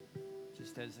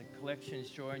Just as the collection's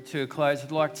drawing to a close,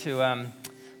 I'd like to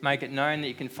make it known that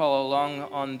you can follow along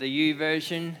on the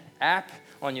YouVersion app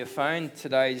on your phone,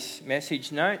 today's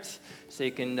message notes, so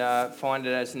you can find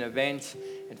it as an event.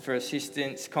 And for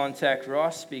assistance, contact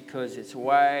Ross because it's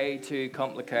way too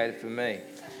complicated for me.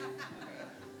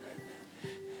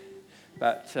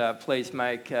 But please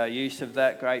make use of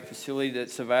that great facility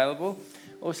that's available.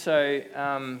 Also,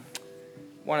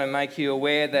 want to make you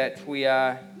aware that we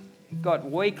got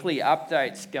weekly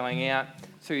updates going out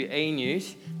through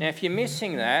e-news. Now, if you're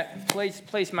missing that,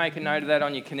 please make a note of that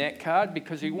on your Connect card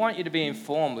because we want you to be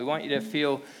informed. We want you to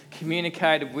feel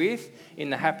communicated with in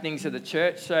the happenings of the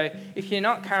church. So if you're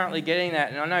not currently getting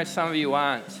that, and I know some of you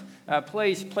aren't,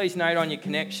 please note on your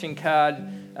connection card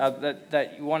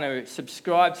that you want to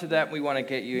subscribe to that. We want to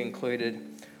get you included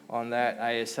on that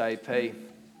ASAP.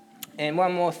 And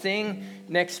one more thing,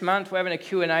 next month we're having a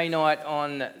Q&A night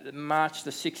on March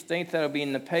the 16th. That'll be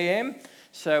in the PM.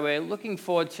 So we're looking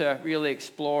forward to really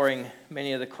exploring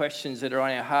many of the questions that are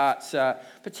on our hearts,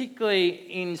 particularly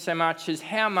in so much as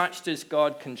how much does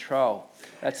God control?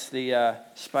 That's the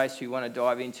space we want to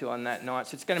dive into on that night.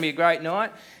 So it's going to be a great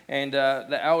night, and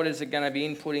the elders are going to be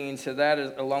inputting into that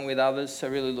along with others. So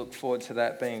really look forward to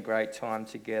that being a great time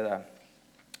together.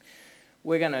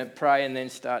 We're going to pray and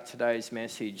then start today's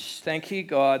message. Thank you,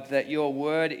 God, that your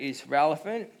word is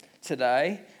relevant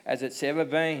today as it's ever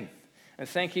been. And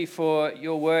thank you for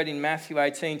your word in Matthew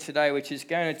 18 today, which is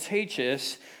going to teach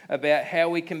us about how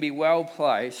we can be well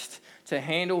placed to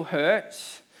handle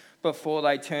hurts before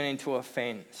they turn into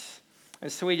offence.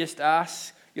 And so we just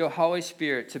ask your Holy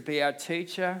Spirit to be our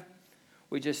teacher.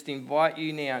 We just invite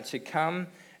you now to come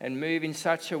and move in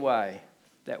such a way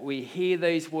that we hear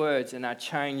these words and are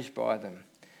changed by them.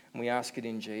 And we ask it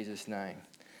in Jesus' name.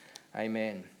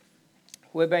 Amen.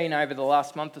 We've been over the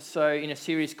last month or so in a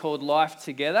series called Life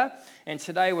Together. And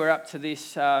today we're up to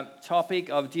this topic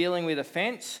of dealing with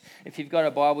offence. If you've got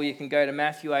a Bible, you can go to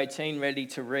Matthew 18, ready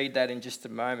to read that in just a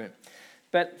moment.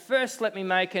 But first, let me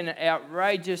make an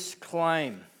outrageous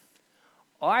claim.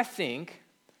 I think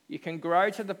you can grow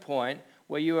to the point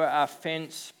where you are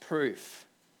offence-proof.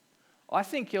 I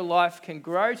think your life can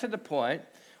grow to the point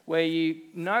where you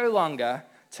no longer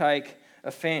take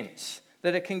offence,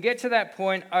 that it can get to that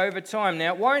point over time.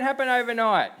 Now, it won't happen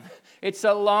overnight. It's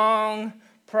a long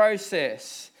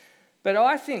process. But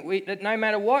I think that no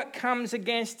matter what comes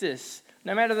against us,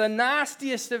 no matter the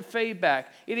nastiest of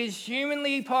feedback, it is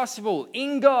humanly possible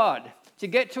in God to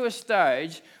get to a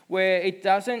stage where it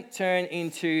doesn't turn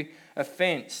into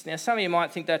offence. Now, some of you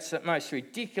might think that's the most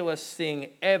ridiculous thing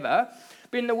ever.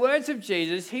 But in the words of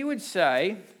Jesus, he would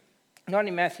say, not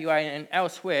in Matthew 8 and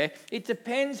elsewhere, it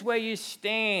depends where you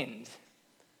stand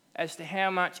as to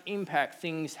how much impact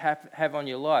things have on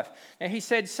your life. Now, he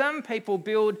said some people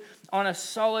build on a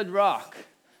solid rock,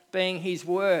 being his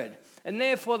word. And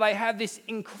therefore, they have this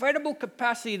incredible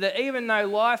capacity that even though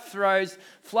life throws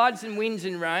floods and winds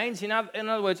and rains, in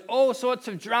other words, all sorts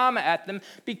of drama at them,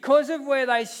 because of where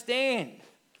they stand,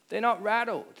 they're not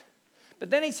rattled. But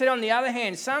then he said, on the other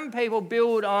hand, some people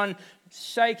build on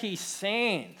shaky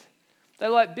sand.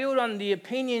 They build on the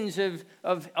opinions of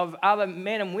other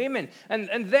men and women,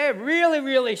 and they're really,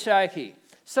 really shaky.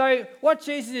 So what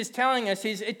Jesus is telling us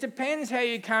is it depends how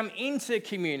you come into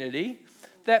community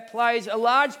that plays a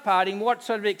large part in what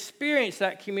sort of experience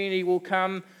that community will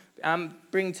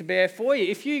bring to bear for you.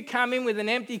 If you come in with an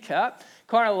empty cup,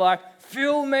 kind of like,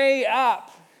 fill me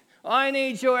up. I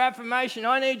need your affirmation.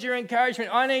 I need your encouragement.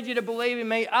 I need you to believe in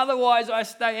me. Otherwise, I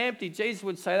stay empty. Jesus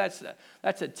would say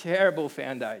that's a terrible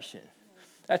foundation.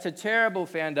 That's a terrible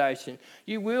foundation.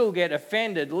 You will get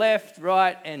offended left,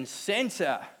 right, and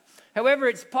centre. However,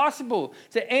 it's possible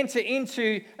to enter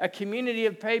into a community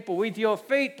of people with your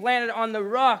feet planted on the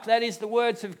rock. That is the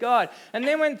words of God. And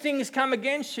then when things come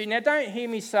against you, now don't hear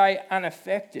me say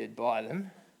unaffected by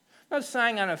them. I'm not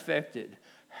saying unaffected.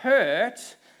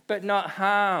 Hurt, but not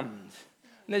harmed.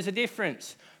 And there's a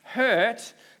difference.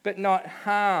 Hurt, but not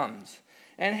harmed.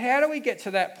 And how do we get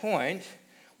to that point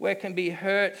where it can be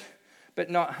hurt, but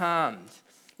not harmed?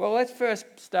 Well, let's first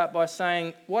start by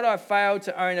saying what I failed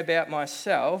to own about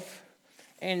myself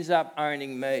ends up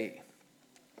owning me.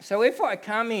 So if I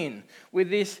come in with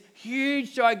this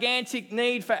huge, gigantic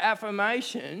need for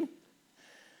affirmation,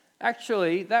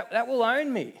 actually that will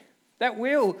own me. That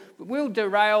will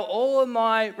derail all of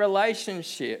my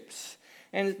relationships,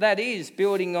 and that is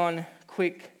building on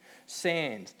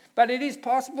quicksand. But it is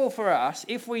possible for us,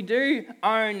 if we do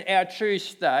own our true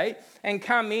state and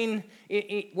come in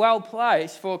well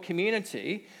placed for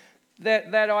community,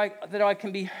 that I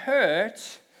can be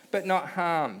hurt but not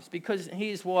harmed. Because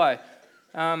here's why.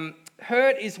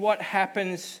 Hurt is what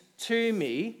happens to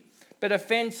me, but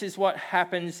offence is what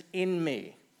happens in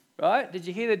me. Right? Did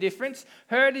you hear the difference?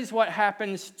 Hurt is what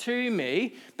happens to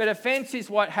me, but offence is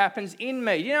what happens in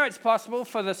me. You know, it's possible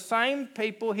for the same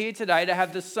people here today to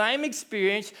have the same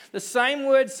experience, the same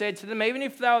words said to them, even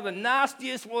if they were the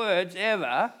nastiest words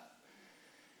ever,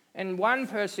 and one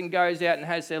person goes out and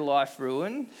has their life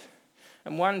ruined,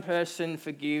 and one person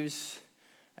forgives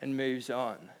and moves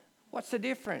on. What's the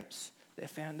difference? Their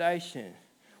foundation,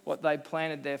 what they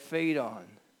planted their feet on.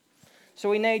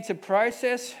 So we need to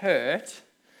process hurt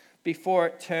before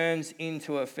it turns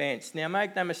into offence. Now,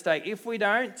 make no mistake, if we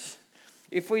don't,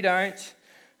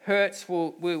 hurts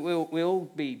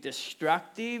will be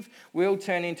destructive, will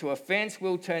turn into offence,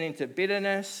 will turn into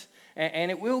bitterness, and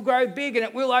it will grow big and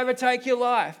it will overtake your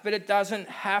life, but it doesn't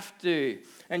have to.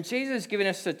 And Jesus has given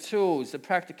us the tools, the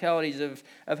practicalities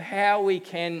of how we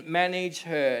can manage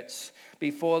hurts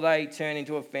before they turn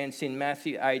into offence in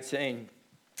Matthew 18.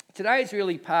 Today is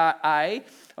really part A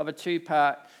of a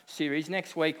two-part series.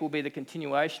 Next week will be the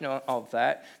continuation of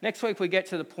that. Next week we get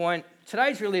to the point.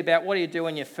 Today's really about what do you do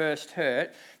when you first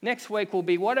hurt. Next week will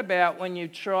be what about when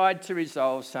you've tried to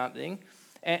resolve something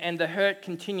and the hurt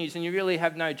continues and you really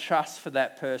have no trust for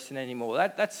that person anymore.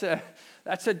 That's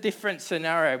a different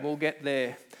scenario. We'll get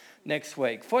there next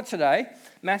week. For today,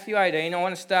 Matthew 18, I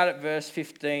want to start at verse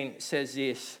 15. It says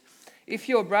this: if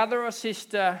your brother or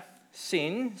sister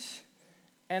sins,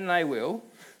 and they will,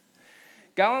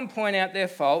 go and point out their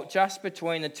fault just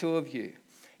between the two of you.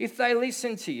 If they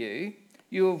listen to you,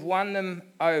 you have won them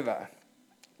over.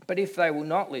 But if they will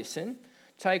not listen,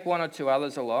 take one or two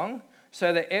others along,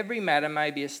 so that every matter may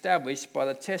be established by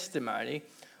the testimony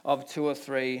of two or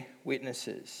three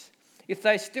witnesses. If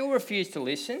they still refuse to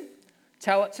listen,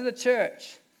 tell it to the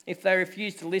church. If they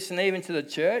refuse to listen even to the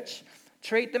church,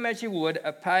 treat them as you would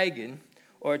a pagan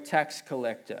or a tax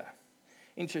collector.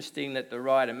 Interesting that the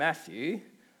writer Matthew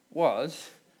was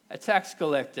a tax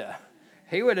collector.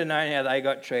 He would have known how they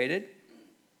got treated.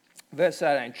 Verse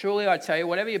 18, truly I tell you,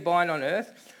 whatever you bind on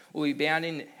earth will be bound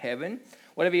in heaven.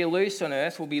 Whatever you loose on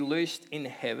earth will be loosed in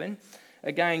heaven.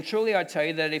 Again, truly I tell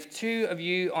you that if two of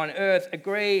you on earth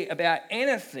agree about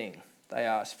anything they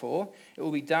ask for, it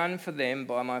will be done for them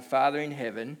by my Father in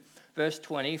heaven. Verse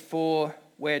 20, for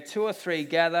where two or three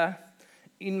gather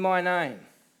in my name,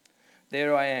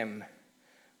 there I am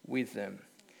with them.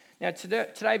 Now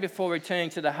today, before returning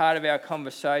to the heart of our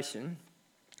conversation,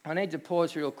 I need to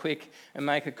pause real quick and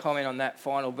make a comment on that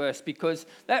final verse, because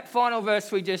that final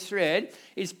verse we just read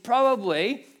is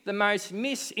probably the most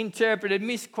misinterpreted,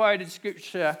 misquoted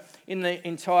scripture in the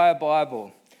entire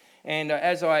Bible. And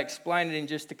as I explain it in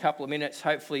just a couple of minutes,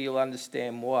 hopefully you'll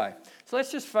understand why. So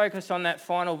let's just focus on that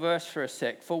final verse for a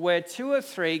sec. For where two or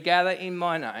three gather in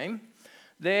my name,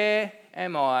 there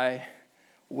am I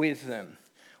with them.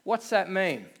 What's that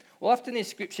mean? Well, often this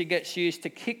scripture gets used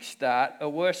to kickstart a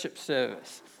worship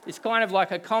service. It's kind of like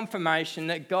a confirmation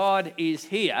that God is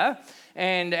here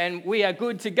and we are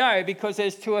good to go because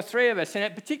there's two or three of us. And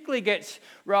it particularly gets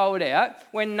rolled out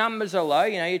when numbers are low.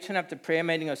 You know, you turn up to prayer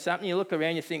meeting or something, you look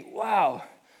around, you think, wow,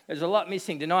 there's a lot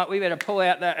missing tonight. We better pull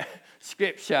out that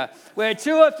scripture. Where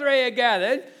two or three are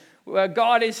gathered, well,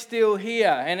 God is still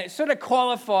here. And it sort of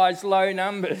qualifies low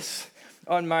numbers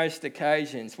on most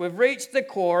occasions. We've reached the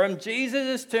quorum. Jesus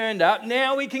has turned up.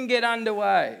 Now we can get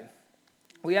underway.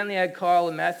 We only had Kyle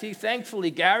and Matthew.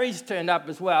 Thankfully, Gary's turned up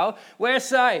as well. We're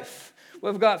safe.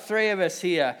 We've got three of us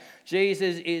here.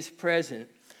 Jesus is present.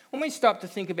 When we stop to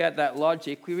think about that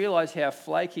logic, we realise how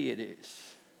flaky it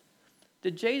is.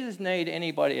 Did Jesus need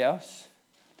anybody else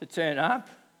to turn up,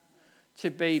 to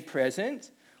be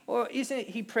present? Or isn't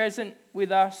he present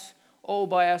with us all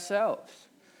by ourselves?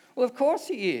 Well, of course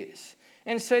he is.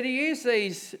 And so to use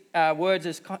these words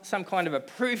as some kind of a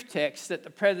proof text that the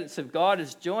presence of God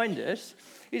has joined us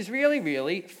is really,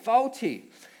 really faulty.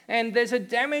 And there's a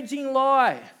damaging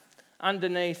lie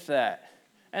underneath that.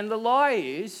 And the lie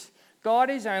is, God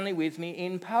is only with me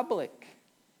in public.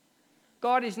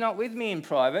 God is not with me in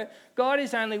private. God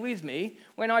is only with me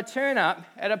when I turn up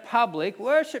at a public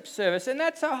worship service. And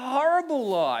that's a horrible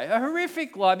lie, a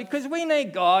horrific lie, because we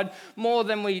need God more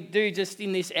than we do just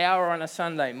in this hour on a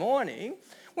Sunday morning.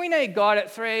 We need God at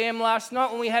 3 a.m. last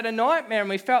night when we had a nightmare and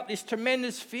we felt this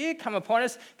tremendous fear come upon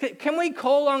us. Can we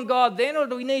call on God then, or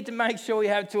do we need to make sure we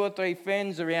have 2 or 3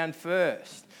 friends around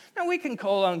first? No, we can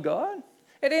call on God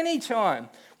at any time.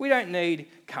 We don't need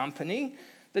company.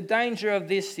 The danger of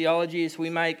this theology is we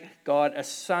make God a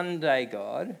Sunday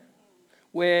God,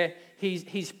 where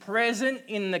he's present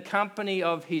in the company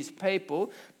of his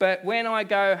people, but when I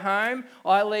go home,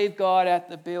 I leave God at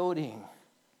the building.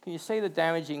 Can you see the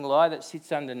damaging lie that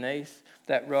sits underneath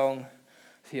that wrong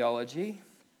theology?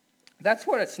 That's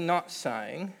what it's not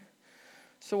saying.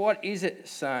 So what is it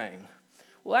saying?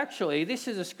 Well, actually, this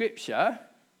is a scripture.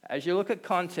 As you look at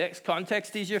context,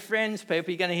 context is your friends,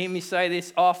 people. You're going to hear me say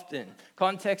this often.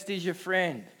 Context is your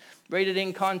friend. Read it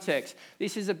in context.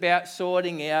 This is about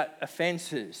sorting out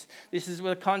offences. This is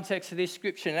the context of this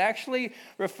scripture. It actually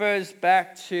refers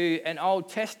back to an Old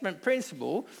Testament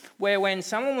principle where when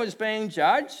someone was being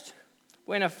judged,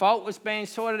 when a fault was being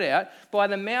sorted out, by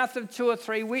the mouth of 2 or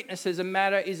 3 witnesses, a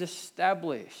matter is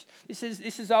established. This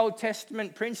is Old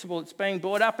Testament principle. It's being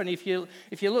brought up, and if you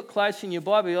look close in your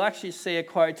Bible, you'll actually see a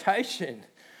quotation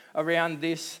around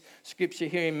this scripture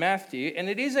here in Matthew, and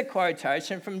it is a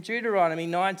quotation from Deuteronomy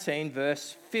 19,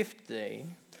 verse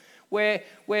 15, where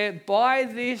by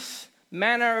this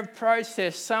manner of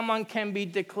process, someone can be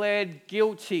declared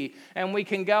guilty, and we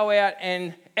can go out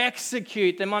and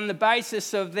execute them on the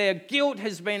basis of their guilt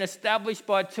has been established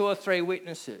by 2 or 3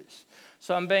 witnesses.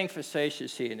 So I'm being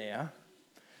facetious here now.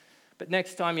 But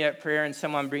next time you're at prayer and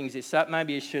someone brings this up,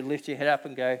 maybe you should lift your head up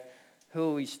and go,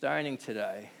 who are we stoning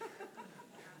today?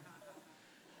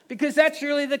 Because that's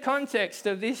really the context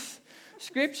of this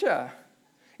scripture.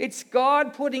 It's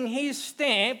God putting his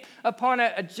stamp upon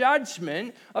a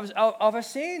judgment of a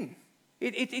sin.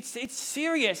 It's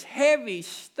serious, heavy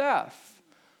stuff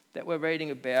that we're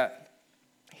reading about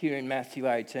here in Matthew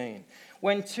 18.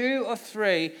 When 2 or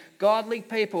 3 godly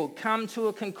people come to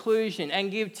a conclusion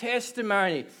and give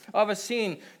testimony of a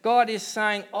sin, God is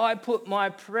saying, I put my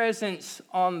presence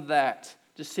on that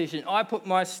decision. I put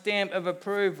my stamp of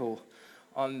approval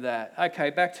on that. Okay,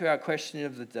 back to our question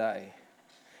of the day.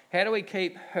 How do we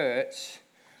keep hurts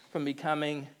from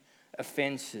becoming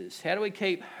offences? How do we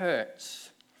keep hurts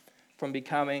from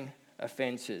becoming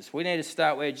offences? We need to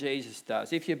start where Jesus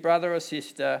does. If your brother or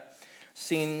sister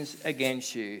sins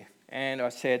against you, and I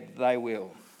said they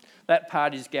will, that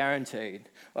part is guaranteed.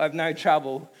 I have no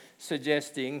trouble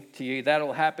suggesting to you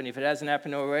that'll happen. If it hasn't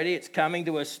happened already, it's coming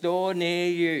to a store near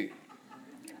you.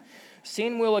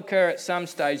 Sin will occur at some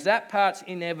stage. That part's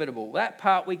inevitable. That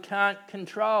part we can't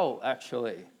control,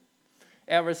 actually.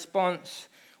 Our response,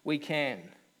 we can.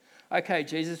 Okay,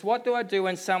 Jesus, what do I do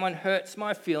when someone hurts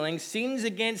my feelings, sins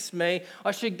against me?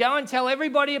 I should go and tell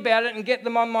everybody about it and get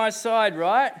them on my side,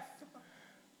 right?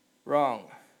 Wrong.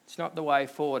 It's not the way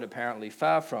forward, apparently.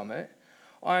 Far from it.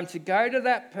 I am to go to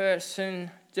that person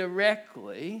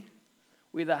directly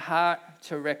with a heart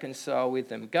to reconcile with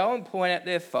them. Go and point out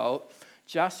their fault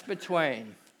just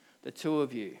between the 2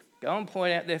 of you. Go and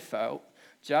point out their fault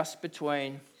just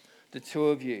between the 2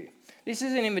 of you. This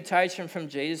is an invitation from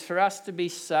Jesus for us to be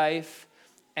safe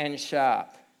and sharp.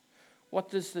 What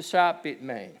does the sharp bit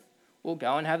mean? Well,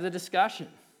 go and have the discussion.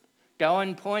 Go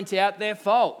and point out their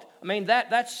fault. I mean,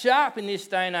 that's sharp in this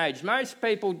day and age. Most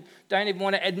people don't even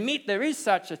want to admit there is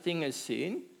such a thing as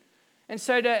sin. And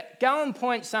so to go and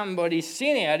point somebody's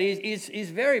sin out is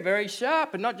very, very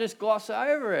sharp and not just gloss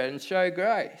over it and show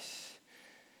grace.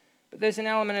 But there's an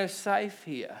element of safe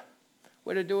here.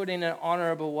 We're to do it in an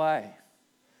honourable way.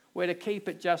 We're to keep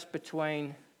it just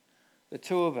between the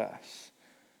 2 of us.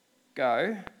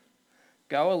 Go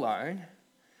alone,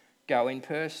 go in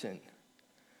person.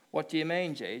 What do you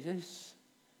mean, Jesus?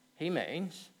 He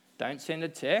means don't send a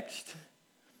text.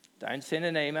 Don't send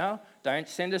an email. Don't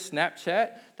send a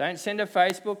Snapchat. Don't send a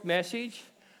Facebook message.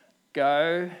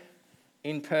 Go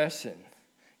in person.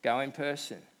 Go in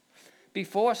person.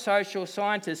 Before social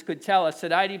scientists could tell us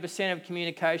that 80% of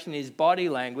communication is body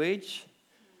language,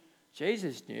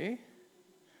 Jesus knew.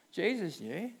 Jesus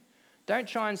knew. Don't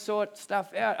try and sort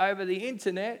stuff out over the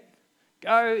internet.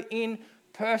 Go in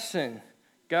person.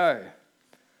 Go.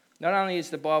 Not only is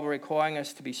the Bible requiring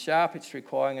us to be sharp, it's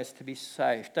requiring us to be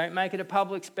safe. Don't make it a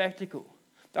public spectacle.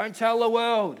 Don't tell the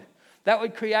world. That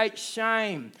would create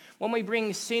shame. When we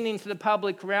bring sin into the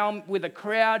public realm with a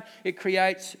crowd, it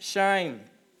creates shame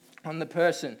on the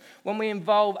person. When we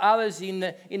involve others in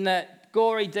the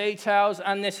gory details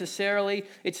unnecessarily,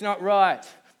 it's not right.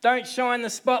 Don't shine the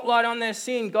spotlight on their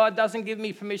sin. God doesn't give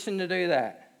me permission to do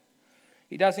that.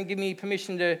 He doesn't give me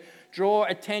permission to draw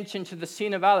attention to the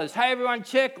sin of others. Hey, everyone,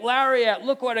 check Larry out.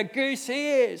 Look what a goose he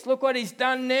is. Look what he's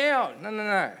done now.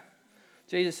 No.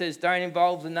 Jesus says, don't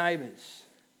involve the neighbours.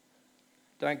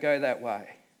 Don't go that way.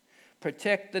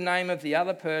 Protect the name of the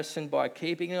other person by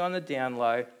keeping it on the down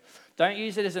low. Don't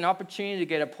use it as an opportunity to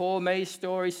get a poor me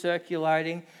story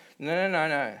circulating.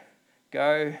 No.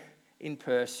 Go in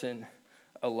person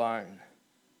alone.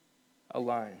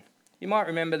 Alone. You might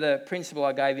remember the principle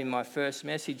I gave in my first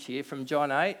message here from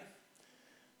John 8.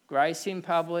 Grace in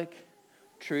public,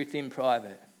 truth in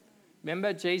private.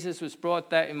 Remember, Jesus was brought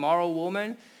that immoral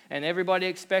woman and everybody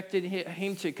expected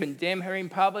him to condemn her in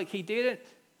public. He didn't.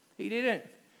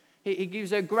 He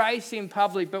gives her grace in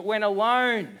public, but when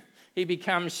alone, he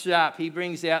becomes sharp. He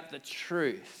brings out the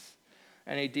truth,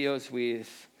 and he deals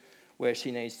with where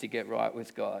she needs to get right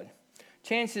with God.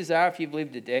 Chances are, if you've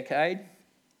lived a decade,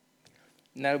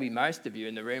 and that'll be most of you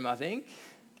in the room, I think,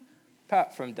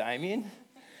 apart from Damien,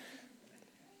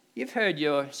 you've heard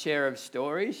your share of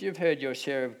stories. You've heard your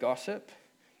share of gossip.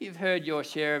 You've heard your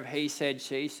share of he said,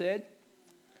 she said.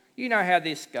 You know how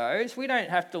this goes. We don't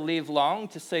have to live long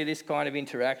to see this kind of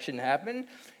interaction happen.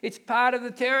 It's part of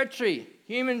the territory.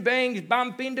 Human beings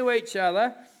bump into each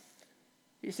other.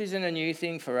 This isn't a new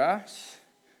thing for us.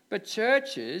 But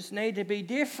churches need to be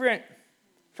different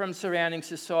from surrounding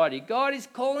society. God is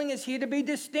calling us here to be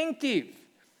distinctive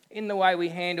in the way we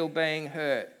handle being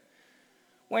hurt.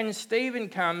 When Stephen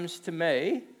comes to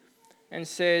me and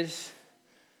says,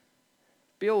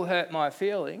 Bill hurt my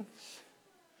feelings,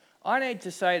 I need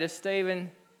to say to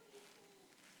Stephen,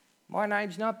 my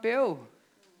name's not Bill.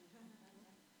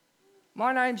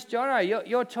 My name's Jono.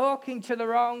 You're talking to the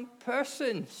wrong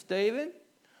person, Stephen.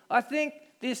 I think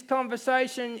this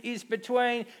conversation is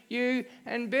between you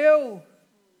and Bill.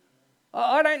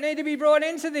 I don't need to be brought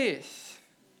into this.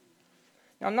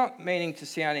 Now, I'm not meaning to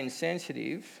sound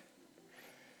insensitive,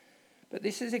 but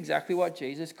this is exactly what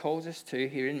Jesus calls us to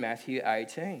here in Matthew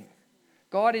 18.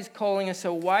 God is calling us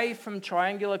away from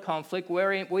triangular conflict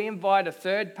where we invite a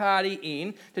third party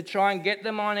in to try and get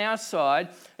them on our side.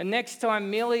 And next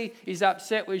time Millie is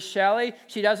upset with Shelley,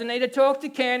 she doesn't need to talk to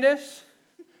Candace.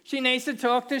 She needs to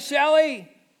talk to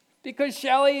Shelley because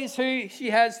Shelley is who she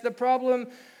has the problem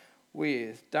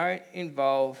with. Don't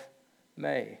involve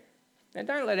me. And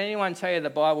don't let anyone tell you the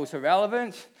Bible's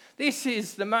irrelevant. This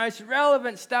is the most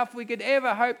relevant stuff we could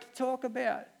ever hope to talk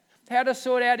about. How to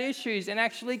sort out issues and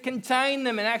actually contain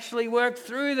them and actually work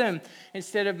through them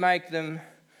instead of make them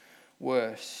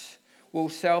worse. We'll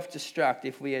self-destruct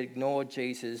if we ignore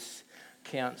Jesus'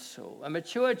 counsel. A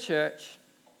mature church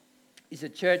is a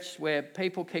church where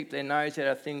people keep their nose out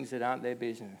of things that aren't their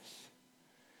business.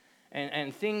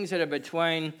 And things that are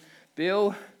between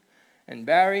Bill and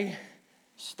Barry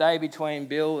stay between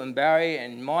Bill and Barry,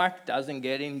 and Mike doesn't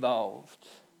get involved.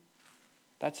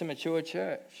 That's a mature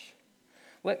church.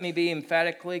 Let me be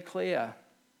emphatically clear,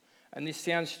 and this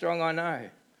sounds strong, I know.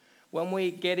 When we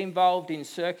get involved in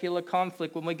circular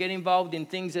conflict, when we get involved in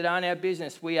things that aren't our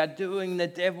business, we are doing the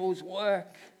devil's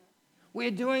work.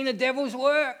 We're doing the devil's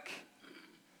work.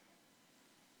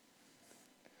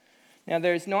 Now,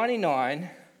 there's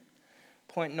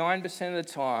 99.9% of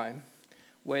the time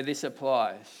where this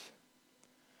applies.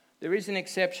 There is an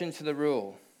exception to the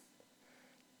rule.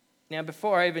 Now,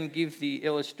 before I even give the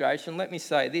illustration, let me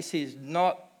say this is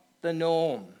not the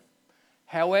norm.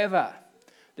 However,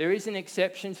 there is an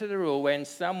exception to the rule when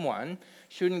someone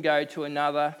shouldn't go to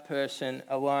another person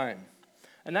alone.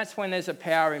 And that's when there's a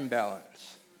power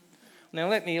imbalance. Now,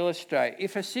 let me illustrate.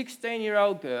 If a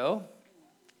 16-year-old girl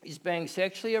is being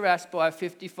sexually harassed by a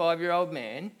 55-year-old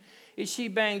man, is she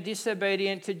being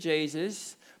disobedient to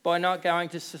Jesus by not going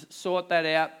to sort that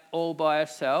out all by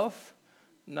herself?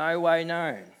 No way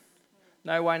known.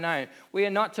 No way known. We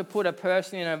are not to put a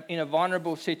person in a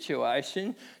vulnerable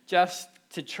situation just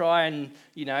to try and,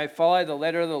 follow the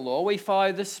letter of the law. We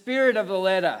follow the spirit of the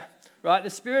letter, right? The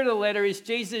spirit of the letter is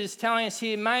Jesus is telling us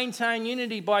here, maintain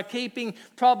unity by keeping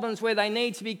problems where they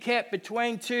need to be kept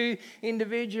between two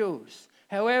individuals.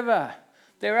 However,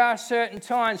 there are certain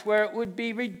times where it would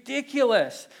be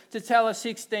ridiculous to tell a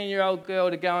 16-year-old girl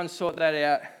to go and sort that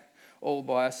out all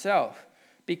by herself,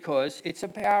 because it's a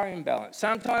power imbalance.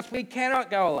 Sometimes we cannot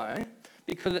go alone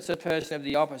because it's a person of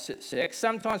the opposite sex.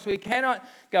 Sometimes we cannot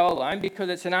go alone because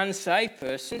it's an unsafe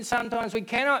person. Sometimes we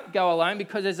cannot go alone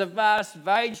because there's a vast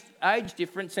age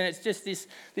difference and it's just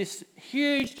this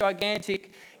huge,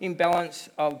 gigantic imbalance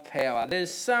of power.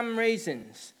 There's some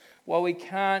reasons why we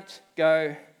can't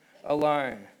go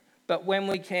alone. But when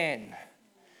we can,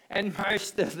 and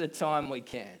most of the time we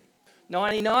can,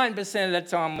 99% of the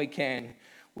time we can,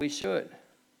 we should.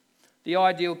 The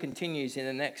ideal continues in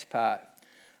the next part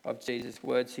of Jesus'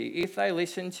 words here. If they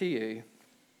listen to you,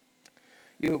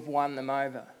 you have won them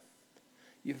over.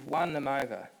 You've won them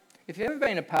over. If you've ever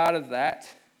been a part of that,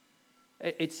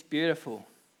 it's beautiful.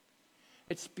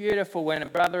 It's beautiful when a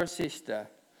brother or sister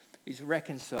is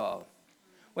reconciled.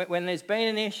 When there's been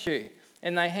an issue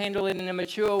and they handle it in a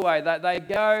mature way, that they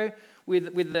go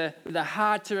with the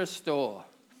heart to restore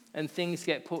and things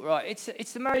get put right.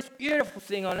 It's the most beautiful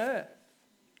thing on earth.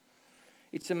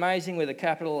 It's amazing with a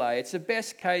capital A. It's the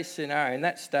best case scenario, and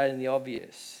that's stating the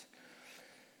obvious.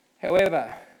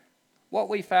 However, what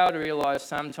we fail to realise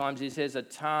sometimes is there's a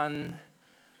ton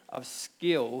of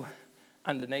skill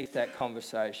underneath that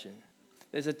conversation.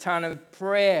 There's a ton of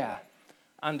prayer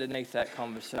underneath that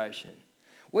conversation.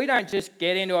 We don't just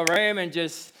get into a room and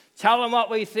just tell them what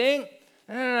we think.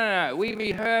 No. We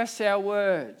rehearse our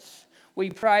words. We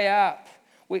pray up.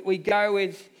 We go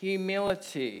with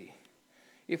humility.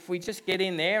 If we just get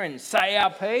in there and say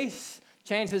our piece,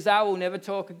 chances are we'll never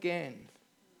talk again.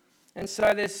 And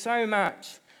so there's so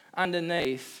much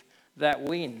underneath that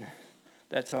win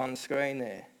that's on screen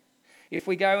there. If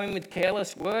we go in with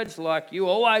careless words like, you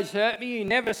always hurt me, you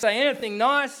never say anything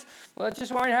nice, well, it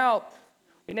just won't help.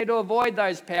 We need to avoid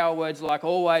those power words like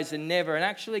always and never and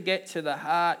actually get to the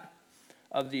heart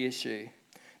of the issue.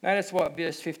 Notice what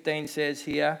verse 15 says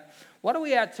here. What are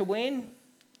we out to win?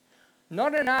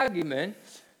 Not an argument.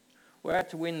 We're out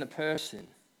to win the person.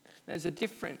 There's a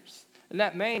difference. And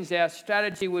that means our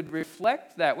strategy would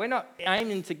reflect that. We're not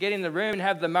aiming to get in the room and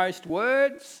have the most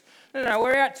words. No,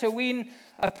 we're out to win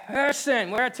a person.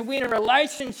 We're out to win a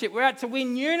relationship. We're out to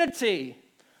win unity,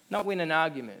 not win an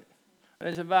argument. And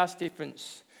there's a vast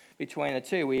difference between the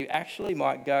two. We actually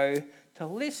might go to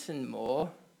listen more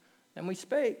than we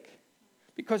speak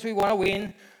because we want to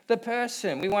win the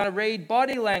person. We want to read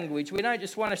body language. We don't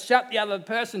just want to shut the other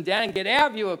person down and get our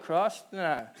view across.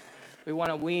 No, we want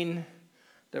to win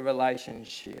the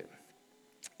relationship.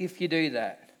 If you do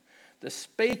that, the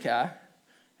speaker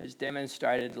has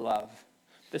demonstrated love.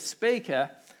 The speaker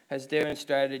has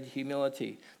demonstrated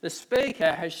humility. The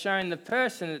speaker has shown the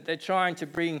person that they're trying to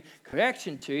bring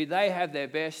correction to, they have their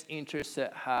best interests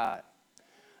at heart.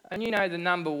 And you know the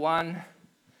number one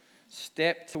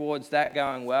step towards that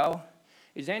going well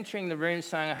is entering the room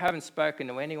saying, I haven't spoken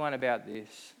to anyone about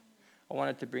this. I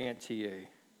wanted to bring it to you.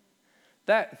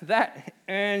 That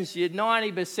earns you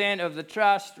 90% of the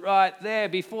trust right there.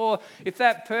 Before, if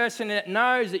that person that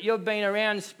knows that you've been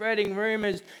around spreading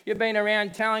rumours, you've been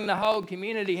around telling the whole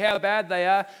community how bad they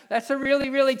are, that's a really,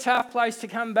 really tough place to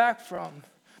come back from.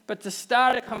 But to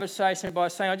start a conversation by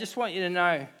saying, I just want you to know,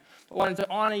 I wanted to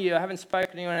honour you. I haven't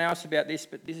spoken to anyone else about this,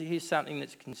 but here's something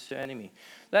that's concerning me.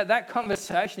 That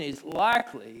conversation is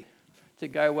likely to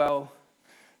go well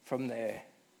from there.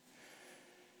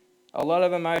 A lot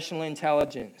of emotional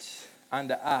intelligence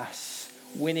under us,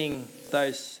 winning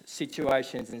those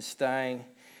situations and staying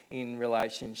in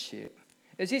relationship.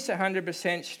 Is this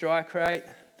 100% strike rate?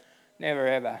 Never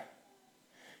ever.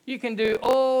 You can do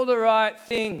all the right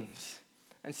things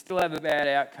and still have a bad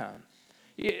outcome.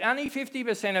 Only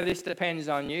 50% of this depends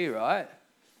on you, right?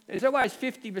 There's always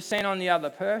 50% on the other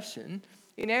person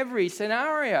in every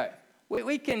scenario.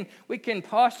 We can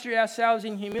posture ourselves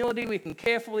in humility. We can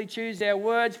carefully choose our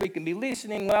words. We can be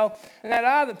listening well. And that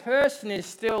other person is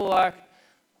still like,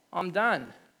 I'm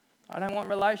done. I don't want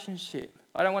relationship.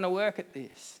 I don't want to work at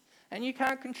this. And you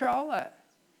can't control that.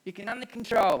 You can only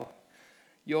control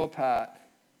your part.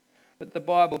 But the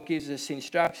Bible gives us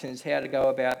instructions how to go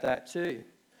about that too.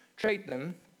 Treat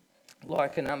them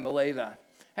like an unbeliever.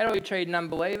 How do we treat an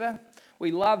unbeliever?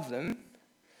 We love them,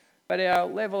 but our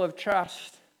level of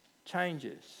trust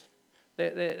changes.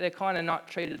 They're kind of not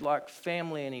treated like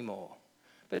family anymore.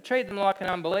 But treat them like an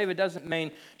unbeliever doesn't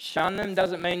mean shun them,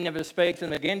 doesn't mean never speak to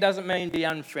them again, doesn't mean be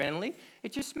unfriendly.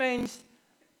 It just means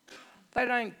they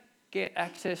don't get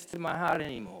access to my heart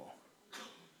anymore.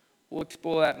 We'll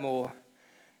explore that more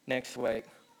next week.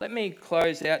 Let me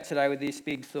close out today with this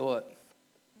big thought.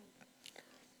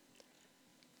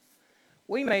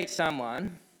 We meet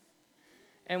someone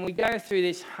and we go through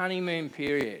this honeymoon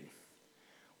period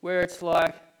where it's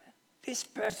like, this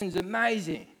person's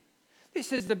amazing.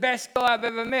 This is the best guy I've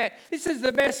ever met. This is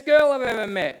the best girl I've ever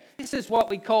met. This is what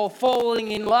we call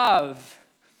falling in love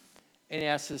in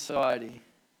our society.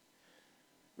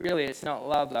 Really, it's not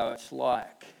love though, it's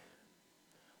like.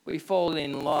 We fall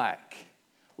in like.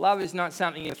 Love is not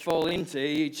something you fall into.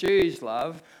 You choose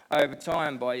love over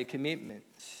time by your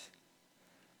commitments.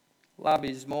 Love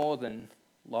is more than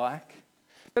like.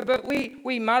 But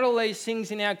we muddle these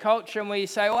things in our culture and we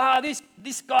say, wow,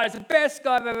 this guy's the best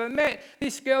guy I've ever met.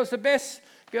 This girl's the best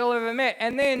girl I've ever met.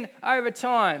 And then over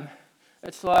time,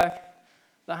 it's like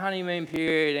the honeymoon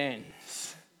period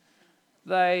ends.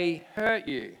 They hurt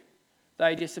you.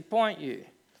 They disappoint you.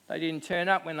 They didn't turn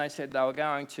up when they said they were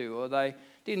going to, or they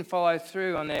didn't follow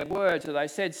through on their words, or they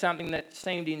said something that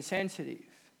seemed insensitive.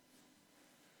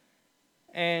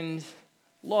 And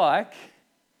like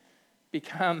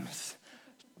becomes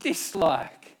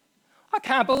dislike. I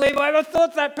can't believe I ever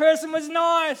thought that person was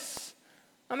nice.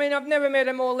 I mean, I've never met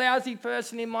a more lousy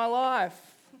person in my life.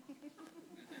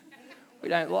 We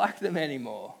don't like them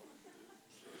anymore.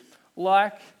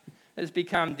 Like has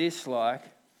become dislike.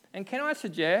 And can I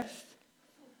suggest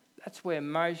that's where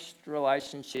most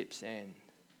relationships end.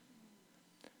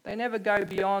 They never go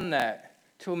beyond that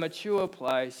to a mature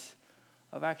place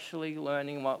of actually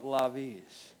learning what love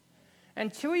is.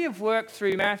 Until you've worked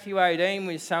through Matthew 18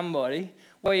 with somebody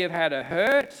where you've had a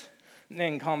hurt, and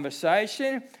then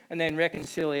conversation, and then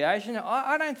reconciliation,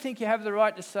 I don't think you have the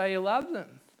right to say you love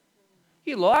them.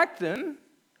 You like them.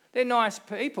 They're nice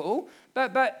people.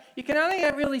 But you can only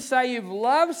really say you've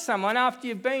loved someone after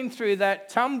you've been through that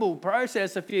tumble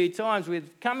process a few times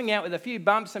with coming out with a few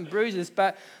bumps and bruises.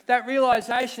 But that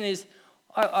realization is,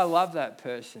 I love that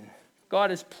person. God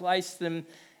has placed them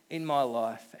in my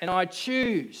life. And I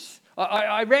choose.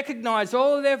 I recognize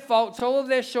all of their faults, all of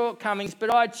their shortcomings,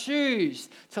 but I choose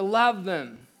to love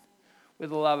them with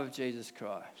the love of Jesus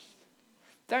Christ.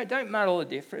 Don't muddle the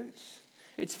difference.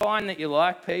 It's fine that you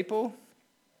like people,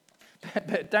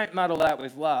 but don't muddle that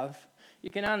with love. You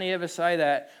can only ever say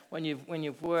that when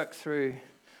you've worked through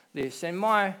this. And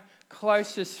my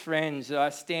closest friends that I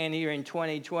stand here in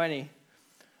 2020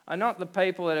 are not the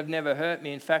people that have never hurt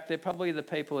me. In fact, they're probably the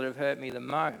people that have hurt me the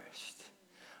most.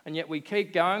 And yet we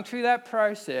keep going through that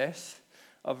process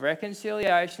of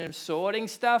reconciliation, of sorting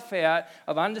stuff out,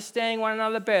 of understanding one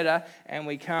another better, and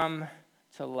we come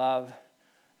to love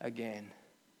again.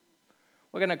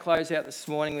 We're going to close out this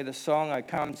morning with a song, "I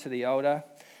Come to the Altar,"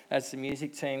 as the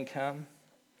music team come.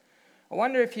 I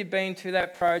wonder if you've been through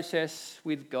that process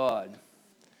with God.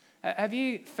 Have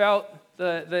you felt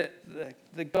the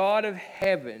God of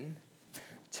heaven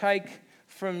take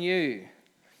from you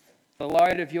the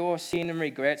load of your sin and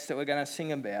regrets that we're going to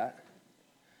sing about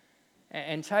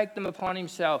and take them upon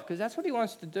himself? Because that's what he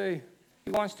wants to do.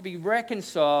 He wants to be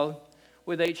reconciled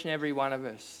with each and every one of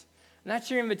us. And that's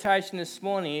your invitation this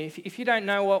morning. If you don't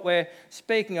know what we're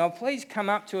speaking of, please come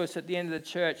up to us at the end of the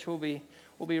church. We'll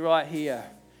be right here.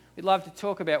 We'd love to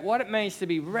talk about what it means to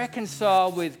be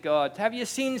reconciled with God, to have your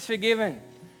sins forgiven.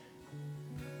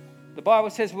 The Bible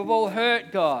says we've all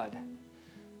hurt God,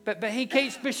 but he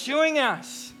keeps pursuing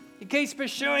us. He keeps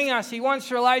pursuing us. He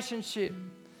wants relationship. And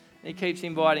he keeps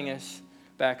inviting us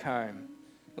back home.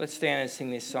 Let's stand and sing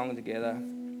this song together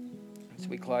as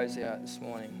we close out this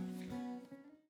morning.